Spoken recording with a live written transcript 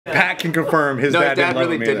Pat can confirm his dad didn't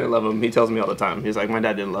love him. Didn't love him. He tells me all the time. He's like, my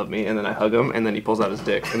dad didn't love me, and then I hug him, and then he pulls out his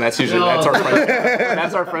dick, and that's usually that's our friendship.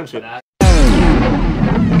 That's our friendship.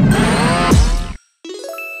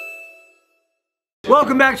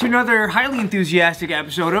 Welcome back to another highly enthusiastic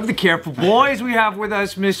episode of The Careful Boys. We have with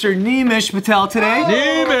us Mr. Nimesh Patel today.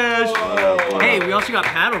 Nimesh! Hey, we also got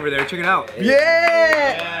Pat over there. Check it out.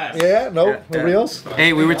 Yeah! Yeah, no, nobody else?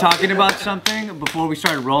 Hey, we were talking about something before we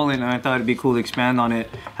started rolling, and I thought it'd be cool to expand on it.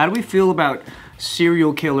 How do we feel about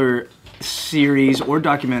serial killer series or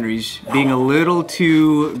documentaries being a little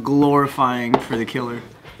too glorifying for the killer?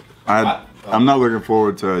 I'm not looking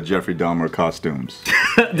forward to Jeffrey Dahmer costumes.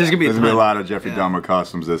 There's gonna be a lot of Jeffrey Dahmer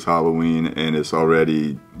costumes this Halloween, and it's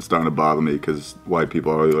already starting to bother me because white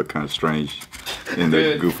people already look kind of strange in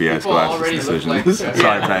their goofy ass glasses decisions.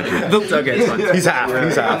 Sorry, Patrick. It's okay, it's fine. He's half.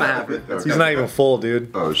 He's half. He's not even full,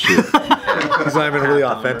 dude. Oh shit. He's not even really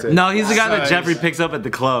authentic. No, he's the guy that Jeffrey picks up at the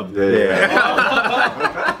club.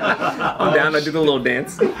 I'm down. I do the little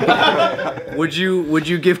dance. Would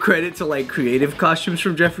you give credit to like creative costumes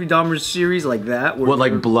from Jeffrey Dahmer's series like that? What,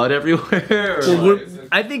 like blood everywhere?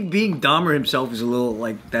 I think being Dahmer himself is a little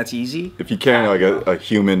like that's easy. If you carry like a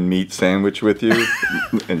human meat sandwich with you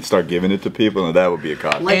and start giving it to people, then that would be a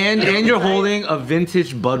costume. And you're holding a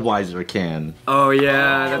vintage Budweiser can. Oh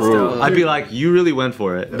yeah, that's dope. I'd be like, you really went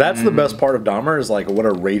for it. That's the best part of Dahmer is like what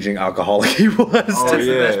a raging alcoholic he was. That's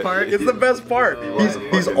the best part. It's the best part.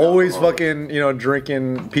 He's always fucking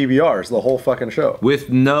drinking PBRs the whole fucking show with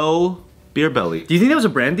no beer belly. Do you think that was a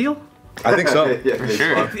brand deal? I think so. Yeah, for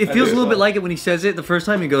sure. It feels a little bit like it when he says it the first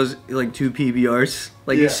time. He goes like 2 PBRs.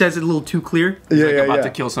 Like he says it a little too clear. He's about to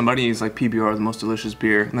kill somebody. He's like PBR, the most delicious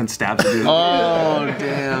beer, and then stabs the dude. Oh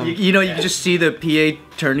damn! You know, you can just see the PA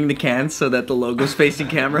turning the cans so that the logo's facing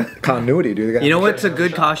camera. Continuity, dude. You know what's a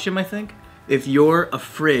good costume? I think if you're a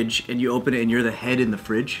fridge and you open it and you're the head in the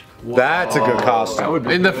fridge. That's a good costume.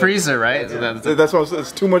 In the freezer, right? That's what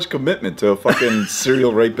it's too much commitment to a fucking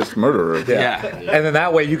serial rapist murderer. Yeah. And then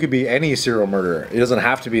that way you could be any serial murderer. It doesn't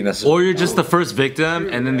have to be necessarily. Or you're just the first victim,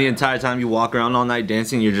 and then the entire time you walk around all night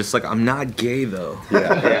dancing, you're just like, I'm not gay though.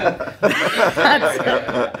 Yeah.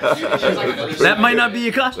 That might not be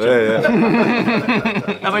a costume.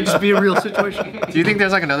 That might just be a real situation. Do you think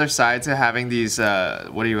there's like another side to having these,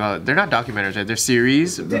 what do you call it? They're not documentaries, right? They're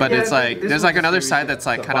series, but it's like, there's like another side that's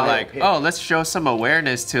like kind of like, oh, let's show some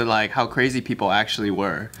awareness to like how crazy people actually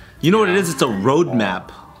were. You know what it is? It's a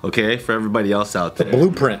roadmap, okay, for everybody else out there.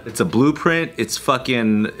 Blueprint. It's a blueprint. It's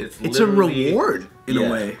fucking. It's a reward in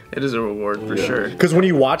a way. It is a reward for sure. Because when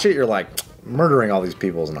you watch it, you're like, murdering all these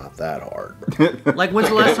people is not that hard. Like when's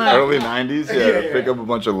the last time? Early 90s, pick up a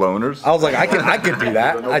bunch of loners. I was like, I could do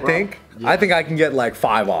that. I think I can get like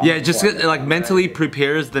 5 off. Yeah, just like mentally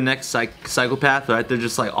prepares the next psychopath, right? They're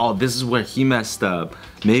just like, oh, this is where he messed up.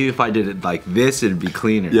 Maybe if I did it like this, it'd be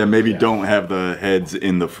cleaner. Yeah, maybe don't have the heads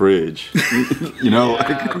in the fridge. You know?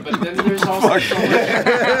 Yeah, but then there's also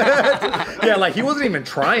Yeah, like he wasn't even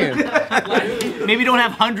trying. Maybe don't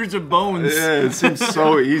have hundreds of bones. Yeah, it seems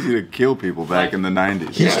so easy to kill people back in the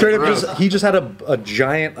 90s. He straight up just had a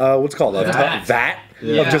giant what's it called a vat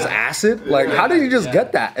of just acid. Like how did he just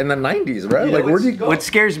get that in the 90s, bro? Like where'd he go? What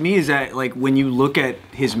scares me is that like when you look at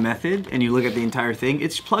his method and you look at the entire thing,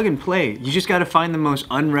 it's plug and play. You just got to find the most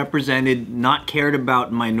unrepresented, not cared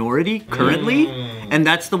about minority currently, and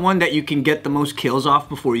that's the one that you can get the most kills off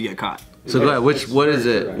before you get caught. So go ahead, what is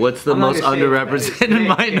it? What's the most underrepresented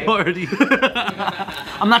minority?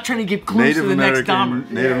 I'm not trying to give clues to the next Dahmer.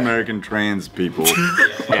 Native American trans people.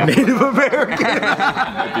 Native American.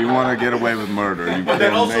 If you want to get away with murder, you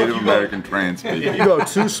kill Native American trans people. If you go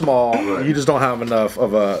too small, you just don't have enough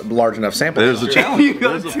of a large enough sample. There's a challenge.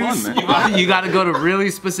 There's a fun, man. You got to go to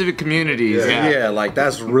really specific communities. Yeah, like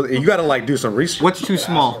that's really you got to like do some research. What's too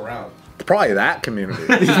small? Probably that community. You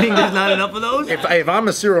think there's not enough of those? If I'm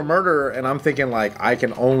a serial murderer and I'm thinking like I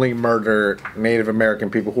can only murder Native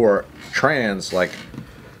American people who are trans, like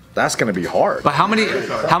that's gonna be hard. But how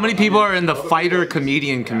many people are in the fighter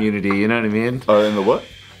comedian community? You know what I mean? In the what?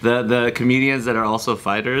 The comedians that are also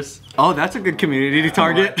fighters. Oh, that's a good community to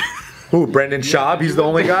target. Who, Brendan Schaub? He's the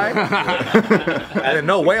only guy? And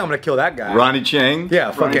no way I'm gonna kill that guy. Ronnie Chang?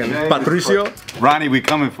 Yeah, fucking Patricio. Ronnie, we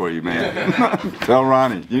coming for you, man. Tell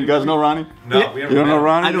Ronnie. You guys know Ronnie? No. You don't know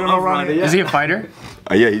Ronnie? I don't know Ronnie. Is he a fighter?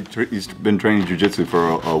 Yeah, he's been training jiu-jitsu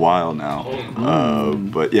for a while now.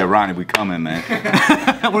 But yeah, Ronnie, we coming, man.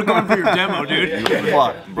 We're going for your demo, dude.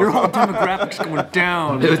 Your whole demographic's going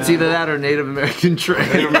down. It's either that or Native American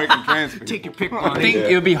trans. Native American trans people. Take your pick, I think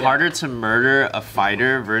it would be harder to murder a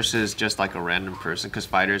fighter versus just like a random person because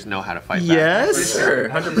fighters know how to fight back. Yes. Sure,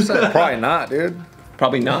 100%. Probably not, dude.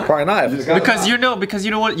 Probably not. Probably not. Because you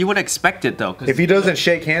know what, you wouldn't expect it though. If he doesn't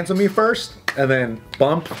shake hands with me first, and then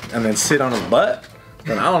bump, and then sit on his butt,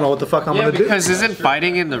 then I don't know what the fuck I'm gonna do. Because isn't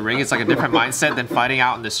fighting in the ring, it's like a different mindset than fighting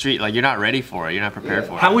out in the street. Like you're not ready for it. You're not prepared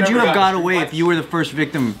for it. How would you have got away if you were the first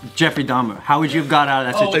victim, Jeffrey Dahmer? How would you have got out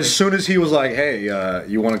of that situation? As soon as he was like, "Hey,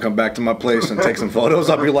 you want to come back to my place and take some photos?"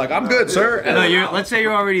 I'd be like, "I'm good, sir." And No, let's say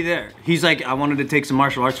you're already there. He's like, I wanted to take some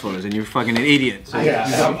martial arts photos, and you're fucking an idiot. So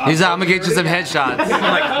He's like, I'm gonna get you some headshots.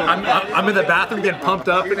 I'm in the bathroom getting pumped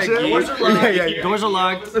up and shit. Doors are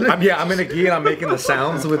locked. I'm in a gi and I'm making the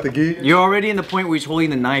sounds with the gi. You're already in the point where he's holding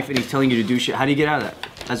the knife and he's telling you to do shit. How do you get out of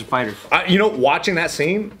that as a fighter? Watching that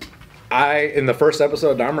scene, in the first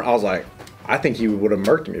episode of Dahmer, I was like, I think he would have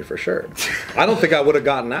murked me for sure. I don't think I would have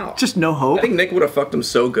gotten out. Just no hope. I think Nick would have fucked him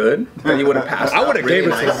so good that he would have passed. I would have gave it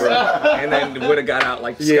to him, bro. And then would have got out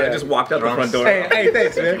like this guy just walked out the front door. Hey,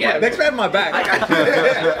 thanks, man. Thanks for having my back.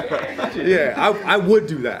 I would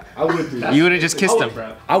do that. You would have just kissed him.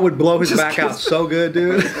 I would blow his back out so good,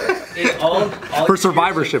 dude. For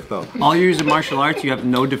survivorship, though. All years of martial arts, you have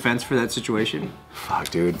no defense for that situation. Fuck,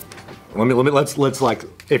 dude. Let's like,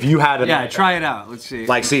 if you had it. Yeah, try it out. Let's see.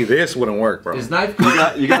 Like, see, this wouldn't work, bro. His knife.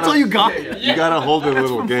 That's all you got? You gotta hold it a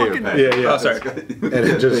little gay. Yeah. Oh, sorry. And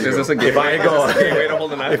it just, Is this a game? if I go, Way to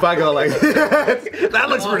hold the knife. if I go like, that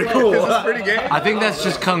looks pretty cool. Is this pretty gay? I think that's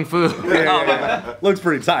just kung fu. Looks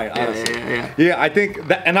pretty tight, honestly. Yeah, I think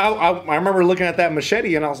that, and I remember looking at that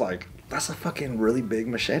machete and I was like, that's a fucking really big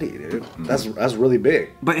machete, dude. That's really big.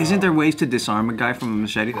 But isn't there ways to disarm a guy from a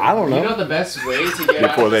machete? I don't know. You know the best way to get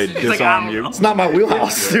Before they disarm you. It's not my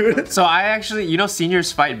wheelhouse, dude. So I actually,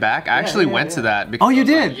 Seniors Fight Back. I actually went to that. Because, Oh, you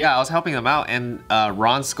did? Yeah, I was helping them out, and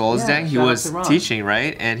Ron Skolsdang, he shout out was to Ron. teaching,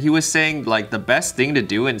 right? And he was saying like the best thing to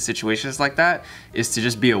do in situations like that is to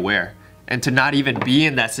just be aware. And to not even be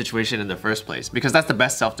in that situation in the first place, because that's the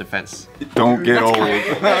best self-defense. Don't get old.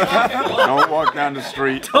 Don't walk down the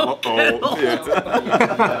street.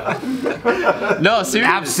 No, seriously.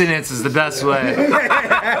 Abstinence is the best way.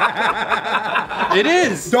 It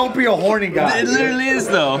is. Don't be a horny guy. It literally is,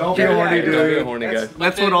 though. Don't be a horny dude. Horny guy.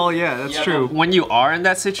 That's what all, that's true. When you are in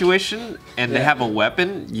that situation and they have a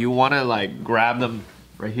weapon, you want to like grab them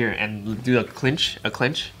right here and do a clinch.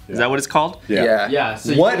 Is that what it's called? Yeah.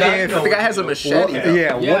 So What if The guy has a machete.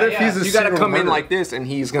 What if he's a You gotta serial come in murderer? like this, and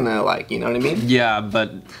he's gonna you know what I mean? Yeah,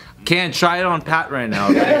 but Can't try it on Pat right now.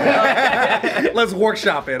 Let's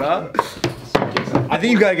workshop it, huh? I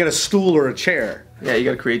think you gotta get a stool or a chair. Yeah, you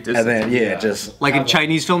gotta create this. And then, just... Like in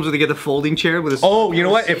Chinese films where they get the folding chair with a... Oh, you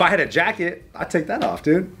know what? If I had a jacket, I'd take that off,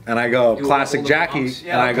 dude. And I go, classic Jackie.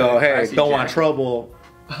 And I go, hey, don't want trouble.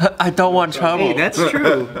 I don't want trouble. Hey, that's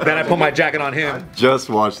true. Then I put my jacket on him. Just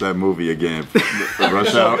watch that movie again.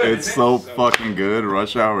 Rush Hour. It's so fucking good.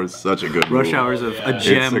 Rush Hour is such a good movie. Rush Hour is a It's a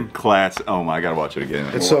gem. class. Oh my, I gotta watch it again.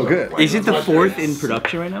 It's so good. Is it the 4th in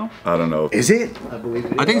production right now? I don't know. Is it?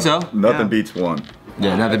 I think so. Nothing beats one.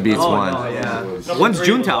 Yeah, nothing beats one. One's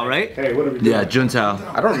Juntao, right? Yeah,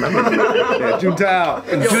 Juntao. I don't remember. Yeah,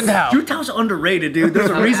 Juntao. Juntao's underrated, dude. There's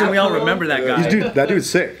a reason we all remember that guy. That dude's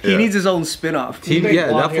sick. He needs his own spin-off. Yeah,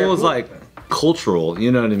 that fool was like cultural.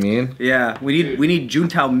 You know what I mean? Yeah, we need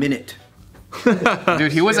Juntao Minute.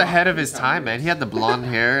 Dude, he was ahead of his time, man. He had the blonde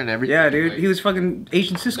hair and everything. Yeah, dude. He was fucking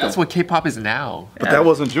Asian Cisco. That's what K-pop is now. But that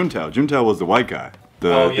wasn't Juntao. Juntao was the white guy.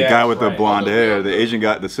 The guy with the blonde hair, the Asian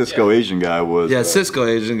guy, the Cisco Asian guy was. Yeah, Cisco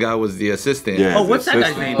Asian guy was the assistant. Yeah, Oh, what's that guy's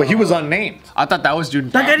assistant. name? But he was unnamed. I thought that was Jun.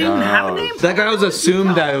 That guy didn't even have a name? That guy was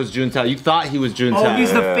assumed that it was Juntao. You thought he was Juntao. Oh,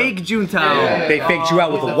 he's the fake Juntao. They faked you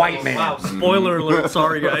out with a white man. Spoiler alert,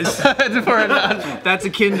 sorry guys. That's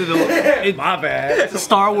akin to the My bad.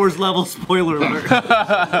 Star Wars level spoiler alert.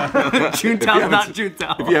 Juntao's not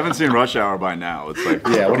Juntao. If you haven't seen Rush Hour by now, it's like.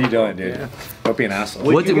 Yeah, what are you doing, dude? Don't be an asshole.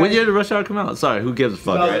 When year did Rush Hour come out? Sorry, who gives a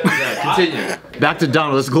fuck? Continue. Back to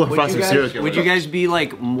Donald. Let's glorify some serial killers. Would you guys be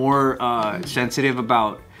like more sensitive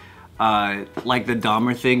about like the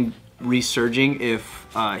Dahmer thing resurging if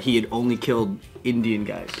he had only killed Indian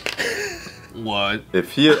guys? What?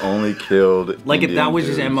 If he had only killed. Like if that Indian was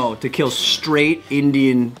his dudes, MO, to kill straight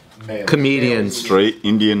Indian Comedians. Straight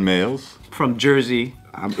Indian males. from Jersey.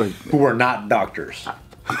 I'm like, Who are not doctors.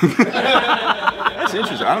 that's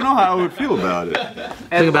interesting. I don't know how I would feel about it.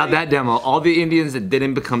 Think about that demo. All the Indians that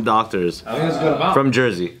didn't become doctors from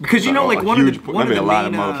Jersey. Because you know, like one of the That'd be a lot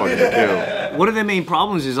of motherfuckers to kill. one of the main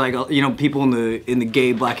problems is like people in the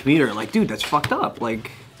gay black community are like, dude, that's fucked up.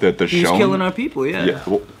 Like That they're he's shown. killing our people. Yeah. Yeah.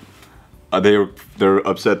 Well, they're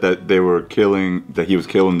upset that he was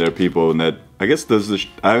killing their people, and that I guess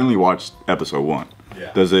I only watched episode 1.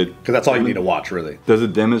 Does it? Because that's all you need to watch, really. Does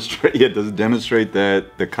it demonstrate? Yeah. Does it demonstrate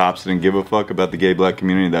that the cops didn't give a fuck about the gay black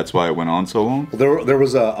community? And that's why it went on so long. There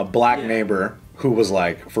was a black neighbor who was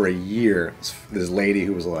like, for a year, this lady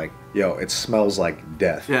who was like, yo, it smells like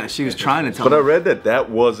death. Yeah, she was trying to tell But me. I read that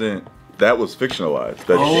wasn't. That was fictionalized.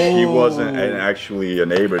 That she wasn't actually a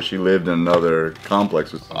neighbor. She lived in another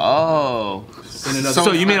complex. Oh.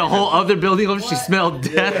 So you made a whole other building over? She smelled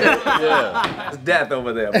death. Yeah. It's death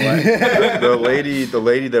over there, boy. the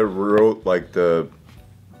lady that wrote like the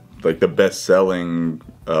best-selling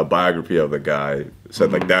biography of the guy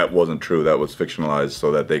said like that wasn't true. That was fictionalized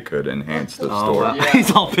so that they could enhance the story. Yeah. He's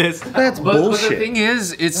all pissed. That's But bullshit. the thing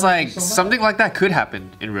is, it's like something like that could happen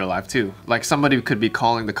in real life too. Like somebody could be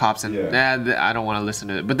calling the cops and I don't want to listen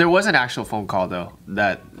to it. But there was an actual phone call though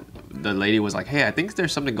that the lady was like, hey, I think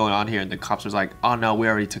there's something going on here, and the cops was like, oh no, we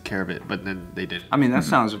already took care of it, but then they didn't. I mean, that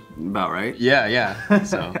sounds about right. Yeah.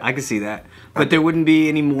 So I could see that. But there wouldn't be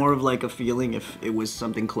any more of like a feeling if it was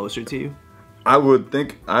something closer to you. I would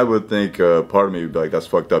think part of me would be like, that's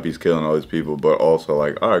fucked up, he's killing all these people, but also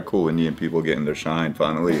like, all right, cool, Indian people getting their shine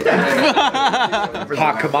finally.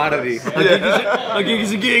 Hot commodity. A gig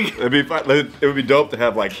is a gig. It'd be fun. It would be dope to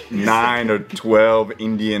have like 9 or 12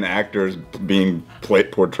 Indian actors being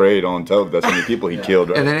portrayed on television. That's how many people he killed.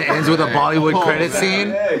 Right? And then it ends with a Bollywood credit scene.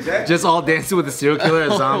 Yeah, exactly. Just all dancing with the serial killer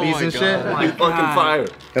as zombies my and shit. God. Be fucking fire.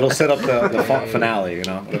 It'll set up the finale, you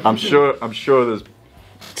know? I'm sure there's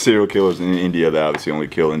serial killers in India that obviously only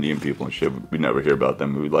kill Indian people and shit. We never hear about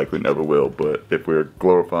them. We likely never will. But if we're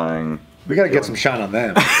glorifying, We gotta get some shine on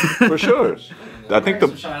them. for sure. I think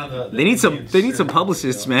They need some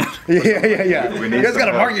publicists, man. Yeah. You guys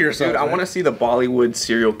gotta market yourself. Dude, I want to see the Bollywood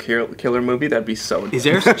serial killer movie. That'd be so dope. Is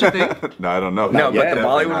there such a thing? No, I don't know. No, but yet. the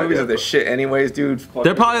Bollywood movies are the shit anyways, dude.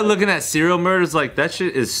 They're probably looking at serial murders like that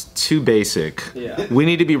shit is too basic. Yeah. We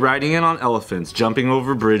need to be riding in on elephants, jumping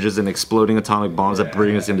over bridges, and exploding atomic bombs that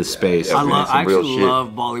bring us into space. Yeah. I Some real actually shit. love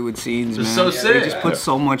Bollywood scenes, man. so They sick. just put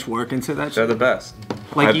so much work into that They're shit. the best.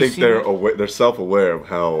 Like, I you think see they're that? they're self-aware of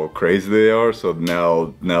how crazy they are. So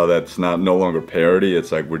now that's no longer parody.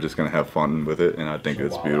 It's like we're just gonna have fun with it, and I think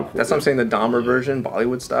it's beautiful. That's what I'm saying. The Dahmer version,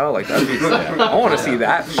 Bollywood style, like that'd be. I want to see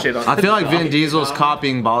that shit on. I feel like Vin Diesel's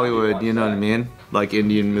copying Bollywood, you know what I mean? Like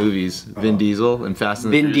Indian movies. Vin Diesel and Fast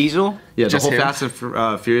and the Vin Furious. Diesel? Yeah, the Just whole him? Fast and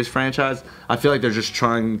Furious franchise. I feel like they're just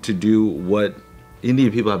trying to do what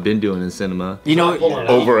Indian people have been doing in cinema. You know,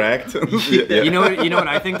 overact. Yeah. you know what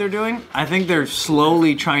I think they're doing? I think they're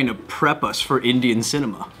slowly trying to prep us for Indian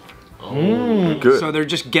cinema. Good. So they're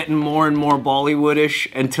just getting more and more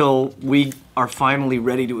Bollywoodish until we are finally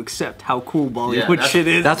ready to accept how cool Bollywood shit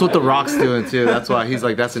is. That's what The Rock's doing too. That's why he's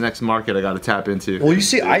like, that's the next market I gotta tap into. Well, you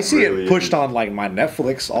see, I see really it pushed on like my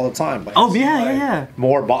Netflix all the time. Like, Oh yeah.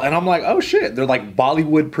 more and I'm like, oh shit, they're like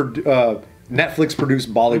Netflix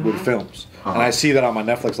produced Bollywood films, and I see that on my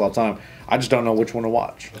Netflix all the time. I just don't know which one to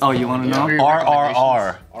watch. Oh, you want to know?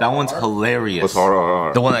 RRR. That one's hilarious. What's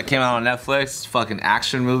RRR? The one that came out on Netflix, fucking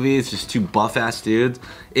action movie. It's just two buff ass dudes.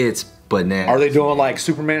 It's bananas. Are they doing like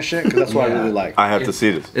Superman shit? Because that's what I really like. I have to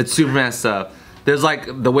see this. It's Superman stuff. There's like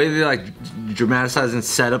the way they like dramatize and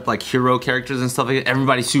set up like hero characters and stuff like that.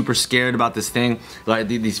 Everybody's super scared about this thing. Like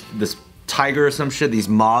this tiger or some shit. These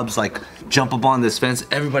mobs like jump up on this fence.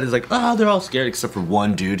 Everybody's like, oh, they're all scared except for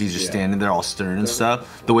one dude. He's just standing there all stern and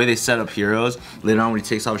stuff. The way they set up heroes. Later on when he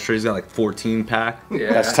takes off his shirt, he's got like 14-pack.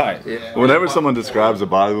 Yeah, That's tight. Yeah. Whenever someone describes a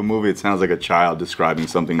Bollywood movie, it sounds like a child describing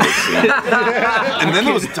something they've seen. And then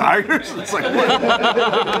those tigers, it's like, what?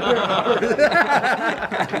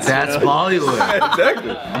 That's Bollywood.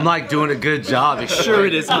 Exactly. I'm like doing a good job. Sure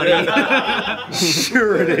it is, honey.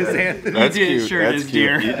 Sure it is, Anthony. That's Yeah, cute. sure it That's is,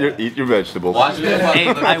 cute. dear. Eat your vegetables. Hey,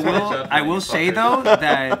 I will say though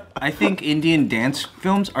that I think Indian dance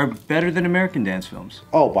films are better than American dance films.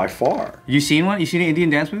 Oh, by far. You seen one? You seen an Indian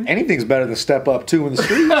dance movie? Anything's better than Step Up 2 in the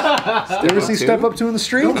streets. You ever see Step Up 2 in the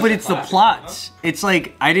street? No, but it's the plots. It's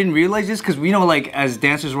like I didn't realize this because we know, like, as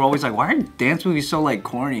dancers, we're always like, why are dance movies so like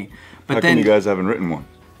corny? But How then come you guys haven't written one?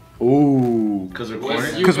 Ooh. because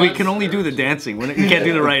we can only do the dancing, we can't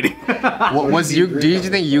do the writing. do you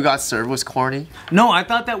think You Got Served was corny? No, I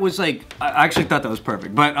thought that was like I actually thought that was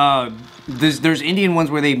perfect. But there's Indian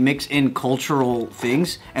ones where they mix in cultural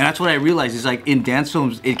things, and that's what I realized is like in dance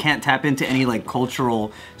films it can't tap into any like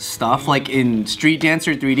cultural stuff. Like in Street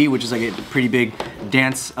Dancer 3D, which is like a pretty big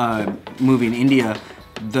dance movie in India,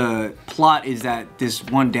 the plot is that this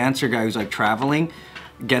one dancer guy who's like traveling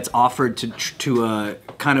gets offered to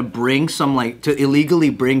kind of bring some like to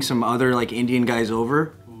illegally bring some other like Indian guys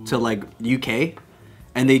over to like UK,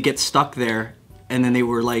 and they get stuck there. and then they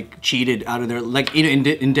were like cheated out of their like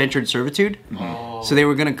indentured servitude. So they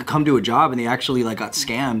were gonna come to a job and they actually like got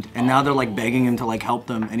scammed, and now they're like begging him to like help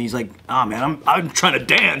them, and he's like, "Ah, man, I'm trying to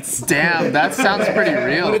dance." Damn, that sounds pretty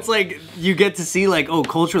real. But it's like you get to see like, oh,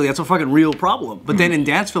 culturally that's a fucking real problem. But then in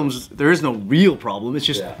dance films there is no real problem. It's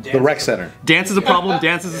just the rec center. Dance is a problem.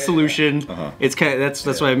 Dance is a solution. It's kind of that's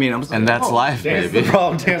what I mean. And that's life, Dance baby. is the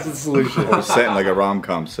problem. Dance is the solution. Or set in like a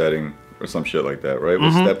rom-com setting or some shit like that, right?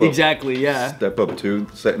 With Step Up, Exactly. Yeah. Step Up 2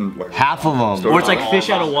 setting like Half of them. Or it's like fish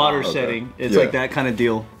out of water setting. It's like that kind of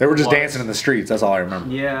deal. They were just dancing in the streets. That's all I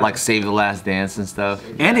remember. Yeah. Like Save the Last Dance and stuff.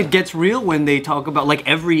 And it gets real when they talk about like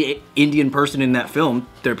every Indian person in that film,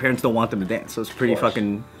 their parents don't want them to dance. So it's pretty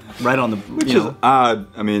fucking right on the. Which is odd.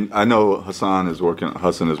 I mean, I know Hassan is working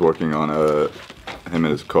on him and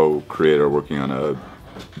his co-creator are working on a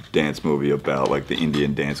dance movie about like the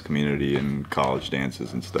Indian dance community and college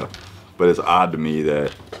dances and stuff. But it's odd to me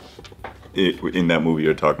that in that movie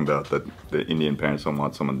you're talking about that the Indian parents don't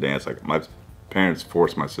want someone to dance. Like my parents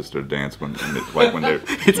forced my sister to dance when they're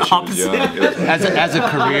It's opposite. As a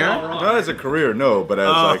career? Not as a career, no, but as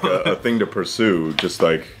like a thing to pursue. Just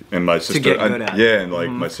like, and my sister, get good at. yeah, and like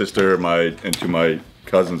my sister, and two of my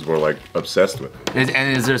cousins were like obsessed with it.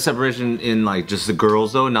 And is there a separation in like just the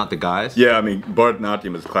girls though, not the guys? Yeah, I mean,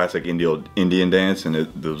 Bharatanatyam is classic Indian dance, and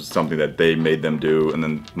it was something that they made them do, and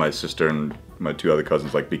then my sister and my two other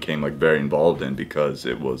cousins like became like very involved in because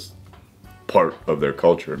it was part of their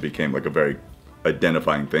culture. It became like a very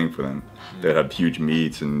identifying thing for them. They had huge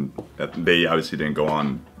meets, and they obviously didn't go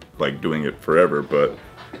on like doing it forever, but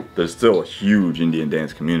there's still a huge Indian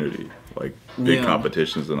dance community, like big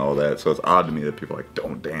competitions and all that. So it's odd to me that people like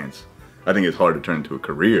don't dance. I think it's hard to turn into a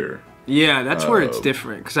career. Yeah, that's where it's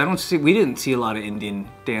different because we didn't see a lot of Indian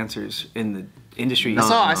dancers in the industry.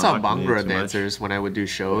 I saw Bhangra dancers when I would do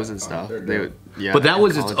shows and stuff. They would, but that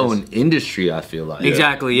was its own industry, I feel like.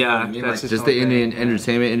 Exactly, yeah. I mean, like, just the Indian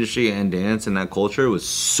entertainment industry and dance and that culture was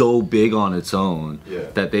so big on its own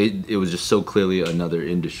that it was just so clearly another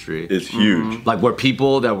industry. It's huge. Like where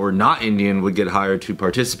people that were not Indian would get hired to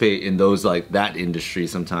participate in those like that industry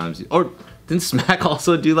sometimes. Or didn't Smack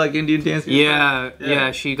also do like Indian dance?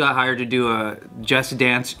 Yeah, she got hired to do a Just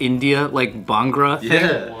Dance India like Bhangra thing.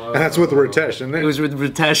 And that's with Ritesh, isn't it? It was with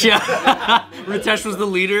Ritesh, yeah. Ritesh was the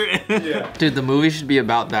leader. Dude, the movie should be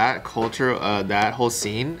about that culture, that whole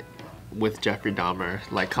scene with Jeffrey Dahmer,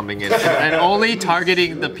 like coming in and only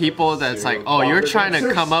targeting the people that's like, oh, you're trying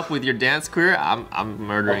to come up with your dance career, I'm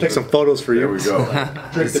murdering. I'll take some photos for you. There we go.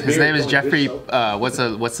 His name is Jeffrey. What's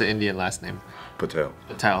the Indian last name? Patel.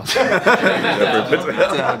 Patel.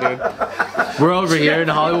 We're over here in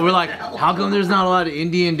Hollywood. We're like, how come there's not a lot of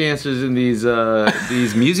Indian dancers in these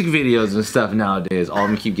music videos and stuff nowadays? All of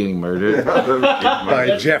them keep getting murdered.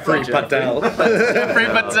 By Jeffrey Patel. Jeffrey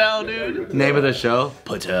Patel, dude. Name of the show?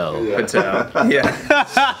 Patel. Yeah.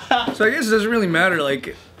 So I guess it doesn't really matter.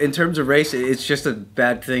 Like in terms of race, it's just a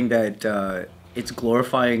bad thing that it's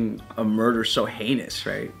glorifying a murder so heinous,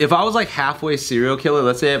 right? If I was like halfway serial killer,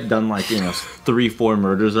 let's say I've done like 3-4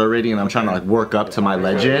 murders already, and I'm trying to like work up to my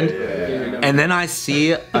legend, and then I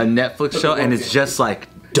see a Netflix show and it's just like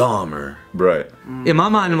Dahmer. Right. In my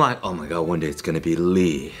mind, I'm like, oh my god, one day it's gonna be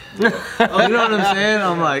Lee. You know what I'm saying?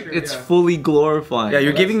 I'm like, it's fully glorifying. Yeah,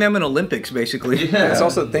 you're giving them an Olympics, basically. It's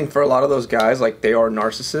also the thing for a lot of those guys, like they are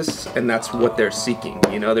narcissists, and that's what they're seeking.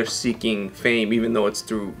 You know, they're seeking fame, even though it's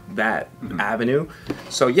through that avenue.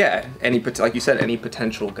 So yeah, like you said, any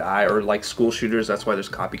potential guy or like school shooters. That's why there's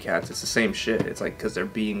copycats. It's the same shit. It's like because they're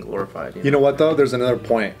being glorified. You know what though? There's another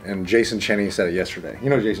point, and Jason Cheney said it yesterday. You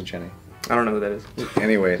know Jason Cheney? I don't know who that is.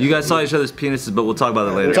 Anyway. You guys saw each other's penises, but we'll talk about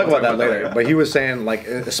that later. We'll talk about that later. But he was saying, like,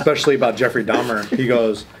 especially about Jeffrey Dahmer, he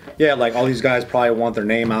goes, yeah, like, all these guys probably want their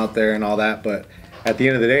name out there and all that, but at the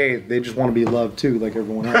end of the day, they just want to be loved too, like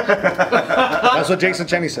everyone else. That's what Jason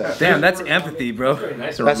Cheney said. Damn, that's empathy, bro.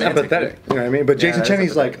 Nice that's empathetic. You know what I mean? But Jason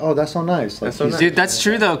Cheney's like, oh, that's so nice. Like, Dude, that's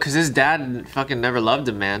true though, because his dad fucking never loved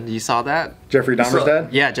him, man. You saw that? Jeffrey Dahmer's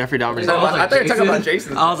dad? Yeah, Jeffrey Dahmer's I dad. thought you were talking about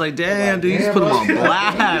Jason. I was like, damn, dude, you just put him on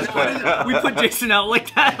blast. We put Jason out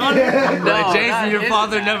like that on Like, Jason, your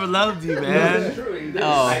father never loved you, man.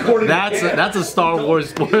 Oh, That's a Star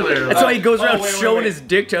Wars spoiler. That's why he goes around showing his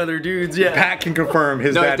dick to other dudes, yeah. Pat can confirm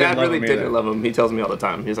his No, dad his dad didn't love really him didn't either. love him. He tells me all the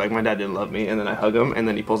time. He's like, my dad didn't love me, and then I hug him, and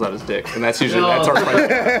then he pulls out his dick, and that's usually that's our friendship.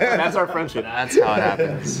 That's our friendship. that's how it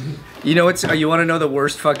happens. You know what's? You want to know the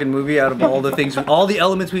worst fucking movie out of all the things, all the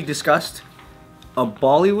elements we've discussed? A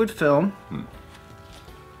Bollywood film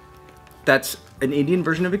that's an Indian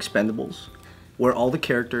version of Expendables, where all the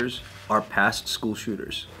characters are past school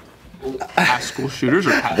shooters. Past school shooters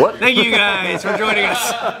or past? Thank you guys for joining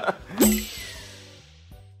us.